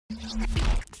Hey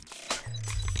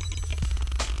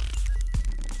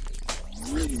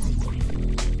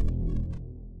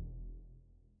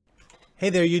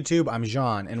there YouTube, I'm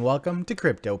Jean and welcome to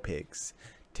Crypto Picks.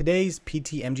 Today's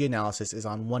PTMG analysis is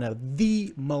on one of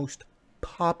the most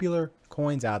popular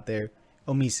coins out there,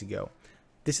 OmiseGO.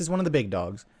 This is one of the big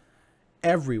dogs.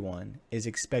 Everyone is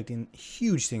expecting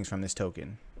huge things from this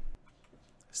token.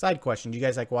 Side question, do you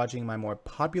guys like watching my more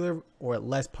popular or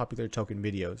less popular token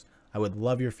videos? I would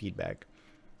love your feedback.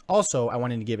 Also, I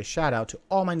wanted to give a shout out to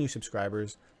all my new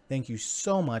subscribers. Thank you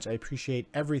so much. I appreciate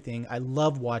everything. I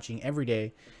love watching every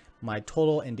day. My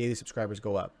total and daily subscribers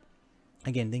go up.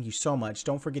 Again, thank you so much.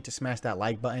 Don't forget to smash that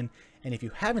like button. And if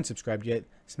you haven't subscribed yet,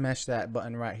 smash that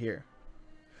button right here.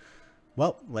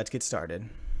 Well, let's get started.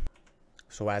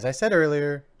 So as I said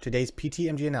earlier, today's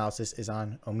PTMG analysis is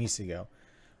on OmiseGO.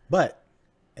 But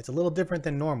it's a little different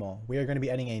than normal. We are going to be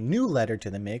adding a new letter to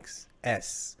the mix,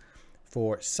 S,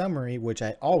 for summary, which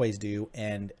I always do,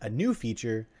 and a new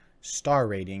feature, star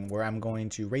rating, where I'm going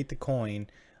to rate the coin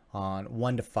on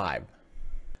 1 to 5.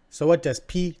 So what does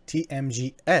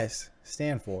PTMGS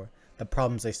stand for? The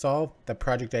problems they solve, the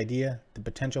project idea, the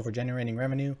potential for generating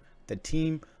revenue, the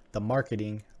team, the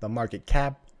marketing, the market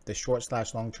cap, the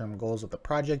short/long-term goals of the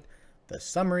project, the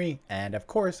summary, and of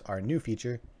course, our new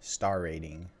feature, star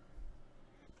rating.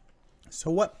 So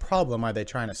what problem are they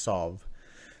trying to solve?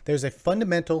 There's a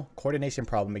fundamental coordination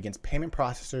problem against payment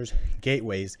processors,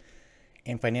 gateways,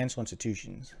 and financial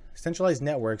institutions. Centralized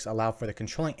networks allow for the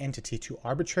controlling entity to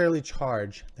arbitrarily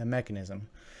charge the mechanism,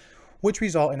 which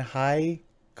result in high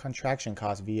contraction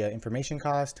costs via information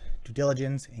cost, due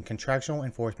diligence, and contractual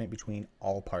enforcement between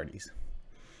all parties.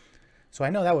 So I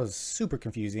know that was super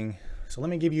confusing, so let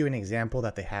me give you an example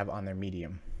that they have on their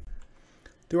Medium.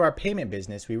 Through our payment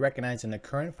business, we recognize in the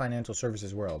current financial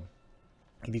services world,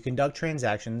 if you conduct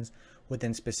transactions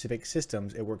within specific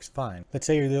systems, it works fine. Let's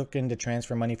say you're looking to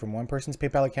transfer money from one person's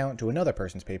PayPal account to another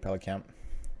person's PayPal account.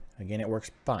 Again, it works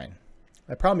fine.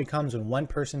 The problem becomes when one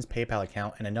person's PayPal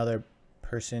account and another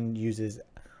person uses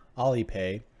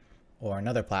Alipay or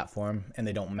another platform and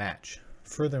they don't match.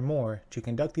 Furthermore, to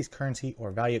conduct these currency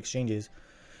or value exchanges,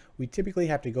 we typically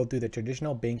have to go through the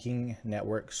traditional banking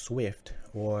network SWIFT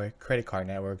or credit card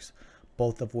networks,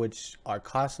 both of which are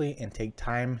costly and take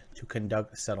time to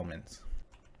conduct settlements.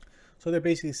 So they're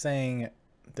basically saying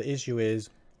the issue is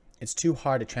it's too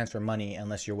hard to transfer money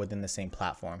unless you're within the same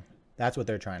platform. That's what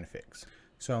they're trying to fix.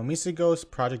 So OmiseGO's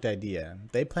project idea,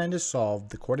 they plan to solve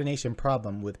the coordination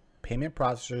problem with payment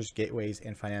processors, gateways,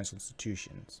 and financial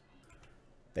institutions.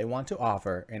 They want to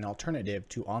offer an alternative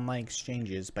to online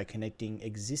exchanges by connecting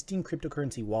existing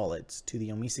cryptocurrency wallets to the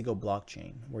OmiseGO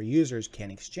blockchain, where users can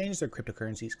exchange their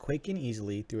cryptocurrencies quick and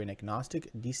easily through an agnostic,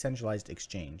 decentralized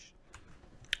exchange.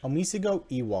 OmiseGO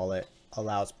e-wallet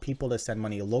allows people to send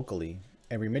money locally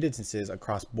and remittances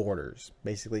across borders,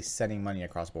 basically sending money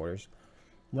across borders.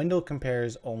 Wendell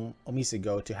compares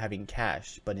OmiseGO to having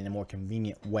cash, but in a more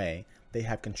convenient way. They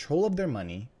have control of their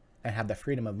money and have the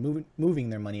freedom of moving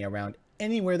their money around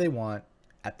anywhere they want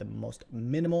at the most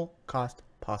minimal cost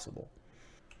possible.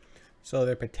 So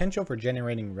their potential for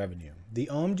generating revenue. The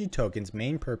OMG token's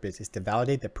main purpose is to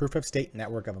validate the proof-of-stake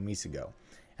network of OmiseGO.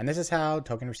 And this is how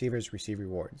token receivers receive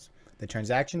rewards. The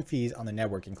transaction fees on the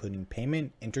network, including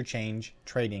payment, interchange,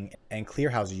 trading, and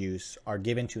clearhouse use, are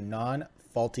given to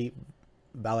non-faulty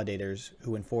validators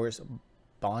who enforce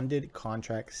bonded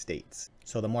contract states.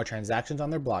 So the more transactions on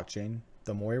their blockchain,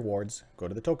 the more rewards go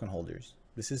to the token holders.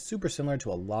 This is super similar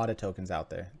to a lot of tokens out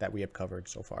there that we have covered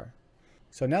so far.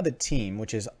 So now the team,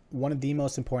 which is one of the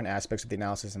most important aspects of the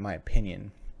analysis in my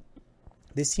opinion.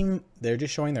 This team, they're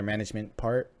just showing their management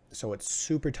part. So it's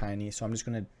super tiny, so I'm just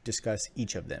going to discuss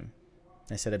each of them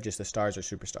instead of just the stars or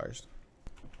superstars.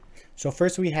 So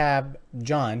first we have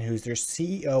John, who's their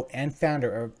CEO and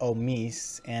founder of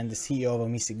Omise and the CEO of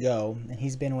OmiseGO, and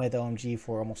he's been with OMG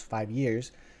for almost 5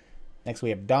 years. Next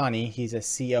we have Donnie, he's a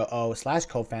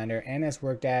COO/co-founder and has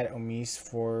worked at Omise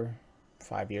for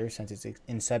 5 years since its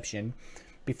inception.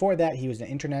 Before that, he was an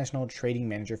international trading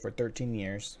manager for 13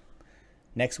 years.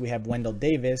 Next, we have Wendell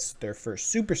Davis, their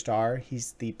first superstar.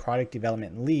 He's the product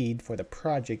development lead for the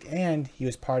project, and he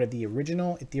was part of the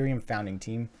original Ethereum founding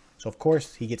team. So, of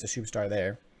course, he gets a superstar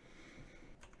there.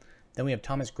 Then we have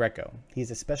Thomas Greco.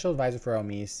 He's a special advisor for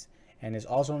Omise and is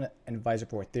also an advisor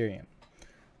for Ethereum.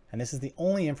 And this is the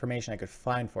only information I could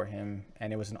find for him,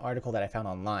 and it was an article that I found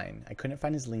online. I couldn't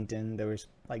find his LinkedIn. There was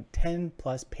like 10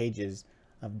 plus pages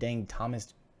of dang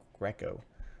Thomas Greco.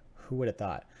 Who would have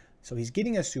thought? So he's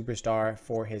getting a superstar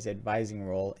for his advising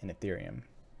role in Ethereum.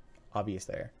 Obvious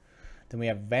there. Then we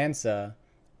have Vansa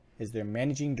is their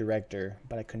managing director,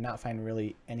 but I could not find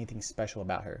really anything special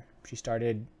about her. She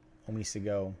started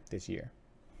OmiseGO this year.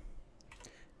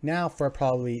 Now for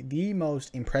probably the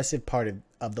most impressive part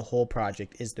of the whole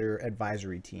project is their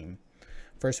advisory team.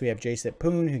 First we have Jacep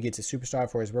Poon, who gets a superstar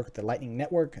for his work with the Lightning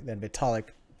Network. Then Vitalik,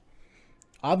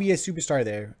 obvious superstar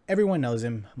there. Everyone knows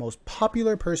him. Most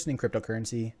popular person in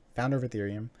cryptocurrency, founder of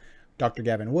Ethereum. Dr.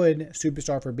 Gavin Wood,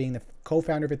 superstar for being the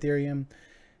co-founder of Ethereum.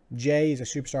 Jay is a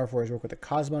superstar for his work with the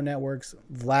Cosmo networks.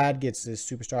 Vlad gets a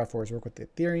superstar for his work with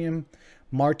Ethereum.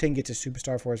 Martin gets a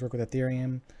superstar for his work with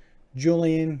Ethereum.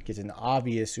 Julian gets an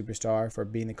obvious superstar for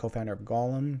being the co-founder of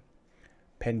Golem.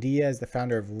 Pandia is the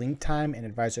founder of LinkTime and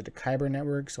advisor to Kyber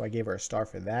Network, so I gave her a star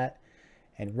for that.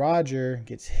 And Roger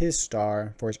gets his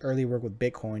star for his early work with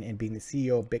Bitcoin and being the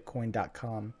CEO of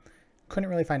Bitcoin.com. Couldn't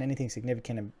really find anything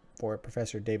significant for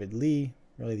Professor David Lee,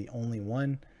 really the only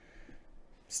one.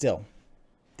 Still,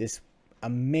 this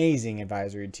amazing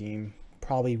advisory team,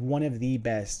 probably one of the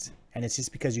best, and it's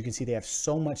just because you can see they have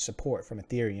so much support from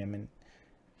Ethereum, and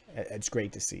it's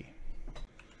great to see.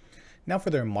 Now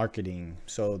for their marketing.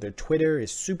 So their Twitter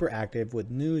is super active with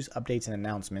news, updates, and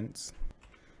announcements.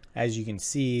 As you can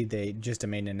see, they just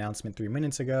made an announcement 3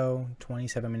 minutes ago,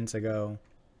 27 minutes ago.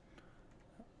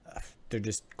 They're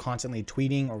just constantly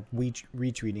tweeting or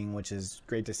retweeting, which is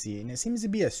great to see. And it seems to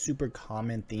be a super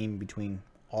common theme between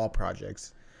all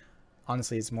projects.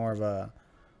 Honestly, it's more of a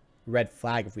red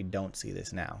flag if we don't see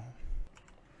this now.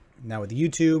 Now with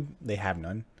YouTube, they have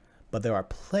none. But there are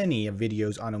plenty of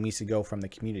videos on OmiseGO from the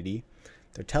community.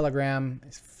 Their Telegram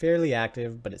is fairly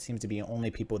active, but it seems to be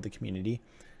only people with the community.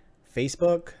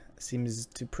 Facebook seems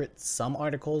to print some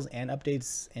articles and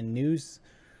updates and news,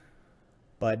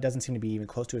 but it doesn't seem to be even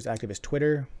close to as active as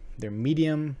Twitter. Their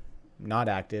Medium, not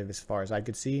active as far as I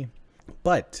could see,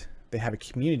 but they have a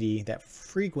community that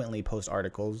frequently posts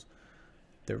articles.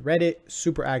 Their Reddit,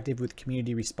 super active with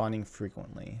community responding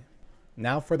frequently.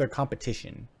 Now for their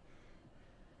competition.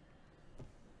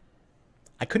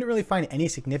 I couldn't really find any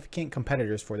significant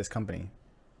competitors for this company.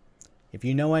 If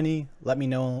you know any, let me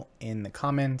know in the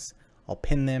comments. I'll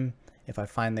pin them if I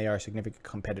find they are significant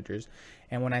competitors.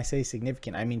 And when I say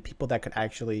significant, I mean people that could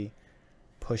actually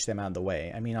push them out of the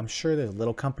way. I mean, I'm sure there's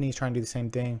little companies trying to do the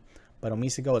same thing, but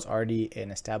OmiseGO is already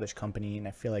an established company, and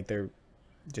I feel like they're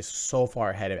just so far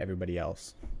ahead of everybody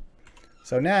else.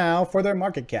 So now for their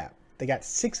market cap. They got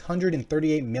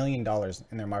 $638 million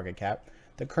in their market cap.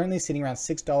 They're currently sitting around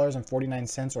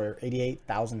 $6.49 or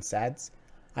 88,000 sats.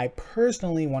 I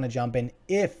personally want to jump in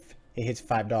if it hits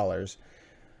 $5.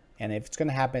 And if it's going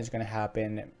to happen, it's going to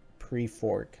happen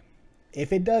pre-fork.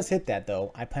 If it does hit that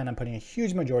though, I plan on putting a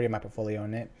huge majority of my portfolio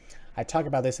in it. I talk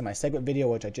about this in my segment video,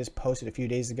 which I just posted a few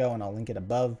days ago, and I'll link it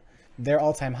above. Their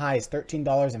all-time high is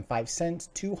 $13.05,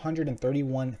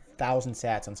 231,000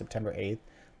 sats on September 8th.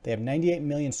 They have 98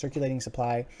 million circulating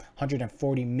supply,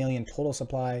 140 million total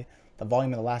supply. The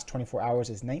volume in the last 24 hours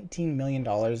is $19 million,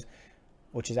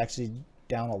 which is actually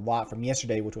down a lot from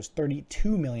yesterday, which was $32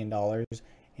 million.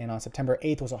 And on September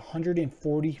 8th was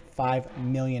 $145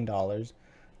 million.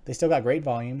 They still got great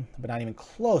volume, but not even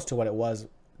close to what it was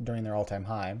during their all-time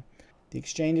high. The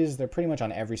exchanges, they're pretty much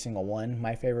on every single one.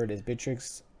 My favorite is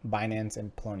Bittrex, Binance,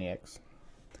 and Poloniex.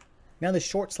 Now the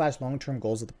short/long-term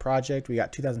goals of the project. We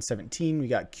got 2017, we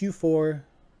got Q4,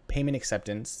 payment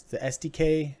acceptance, the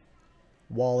SDK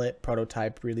wallet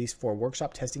prototype release for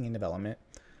workshop testing and development.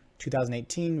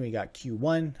 2018, we got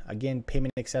Q1, again,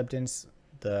 payment acceptance,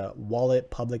 the wallet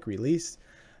public release.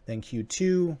 Then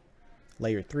Q2,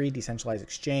 layer 3, decentralized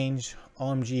exchange,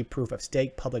 OMG proof of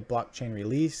stake public blockchain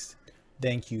release.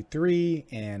 Then Q3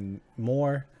 and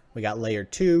more, we got layer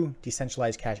 2,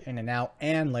 decentralized cash in and out,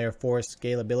 and layer 4,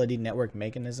 scalability network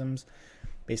mechanisms.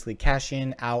 Basically cash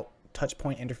in, out, touch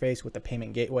point interface with the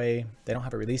payment gateway. They don't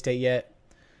have a release date yet.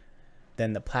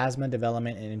 Then the plasma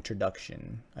development and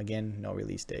introduction. Again, no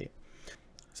release date.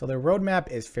 So their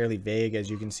roadmap is fairly vague, as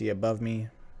you can see above me.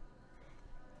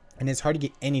 And it's hard to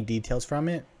get any details from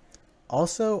it.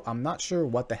 Also, I'm not sure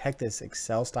what the heck this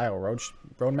Excel style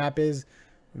roadmap is.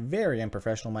 Very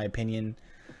unprofessional in my opinion.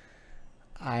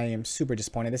 I am super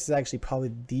disappointed. This is actually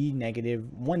probably the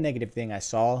one negative thing I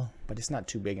saw, but it's not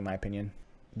too big in my opinion.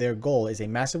 Their goal is a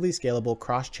massively scalable,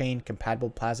 cross-chain, compatible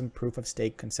plasma proof of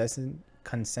stake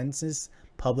consensus,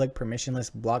 public, permissionless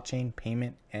blockchain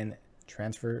payment and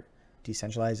transfer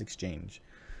decentralized exchange.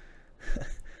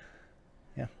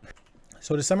 Yeah.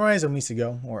 So to summarize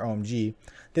OmiseGO, or OMG,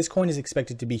 this coin is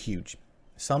expected to be huge.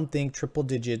 Some think triple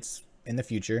digits in the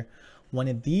future. One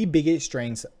of the biggest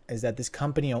strengths is that this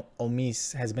company,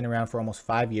 Omise, has been around for almost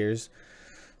 5 years.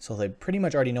 So they pretty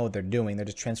much already know what they're doing. They're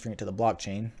just transferring it to the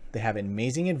blockchain. They have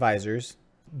amazing advisors.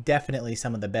 definitely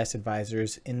some of the best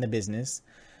advisors in the business.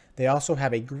 They also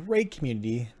have a great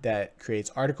community that creates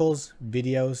articles,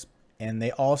 videos, and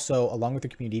they also, along with the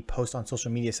community, post on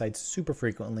social media sites super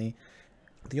frequently.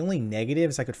 The only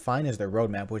negatives I could find is their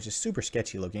roadmap, which is super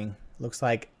sketchy looking. Looks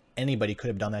like anybody could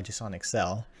have done that just on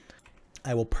Excel.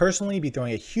 I will personally be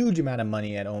throwing a huge amount of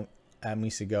money at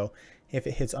OmiseGO if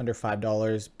it hits under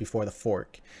 $5 before the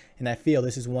fork. And I feel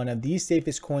this is one of the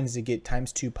safest coins to get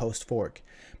 ×2 post fork.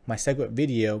 My SegWit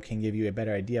video can give you a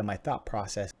better idea of my thought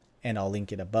process, and I'll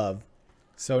link it above.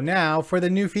 So now for the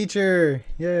new feature,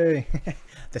 yay,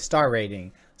 the star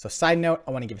rating. So side note,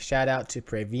 I want to give a shout out to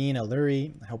Praveen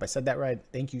Alluri. I hope I said that right.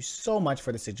 Thank you so much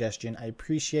for the suggestion. I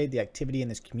appreciate the activity in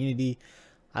this community.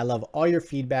 I love all your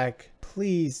feedback.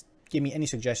 Please give me any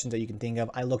suggestions that you can think of.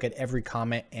 I look at every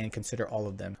comment and consider all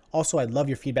of them. Also, I'd love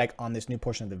your feedback on this new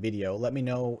portion of the video. Let me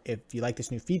know if you like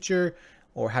this new feature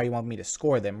or how you want me to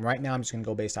score them. Right now, I'm just gonna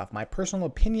go based off my personal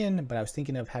opinion, but I was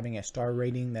thinking of having a star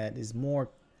rating that is more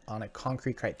on a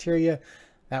concrete criteria.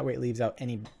 That way it leaves out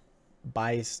any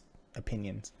biased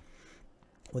opinions.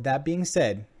 With that being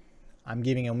said, I'm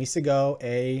giving OmiseGO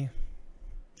a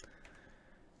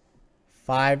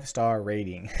 5-star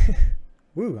rating.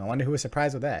 Woo, I wonder who was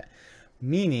surprised with that.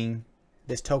 Meaning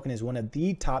this token is one of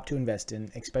the top to invest in,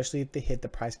 especially if they hit the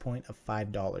price point of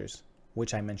 $5,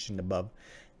 which I mentioned above.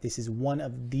 This is one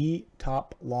of the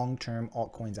top long-term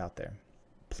altcoins out there.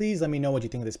 Please let me know what you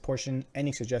think of this portion.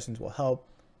 Any suggestions will help.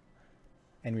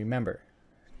 And remember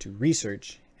to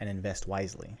research and invest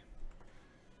wisely.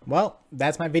 Well,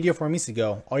 that's my video for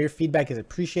OmiseGO. All your feedback is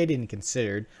appreciated and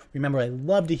considered. Remember, I'd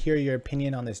love to hear your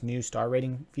opinion on this new star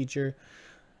rating feature.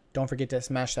 Don't forget to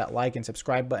smash that like and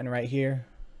subscribe button right here.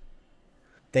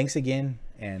 Thanks again,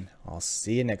 and I'll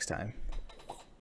see you next time.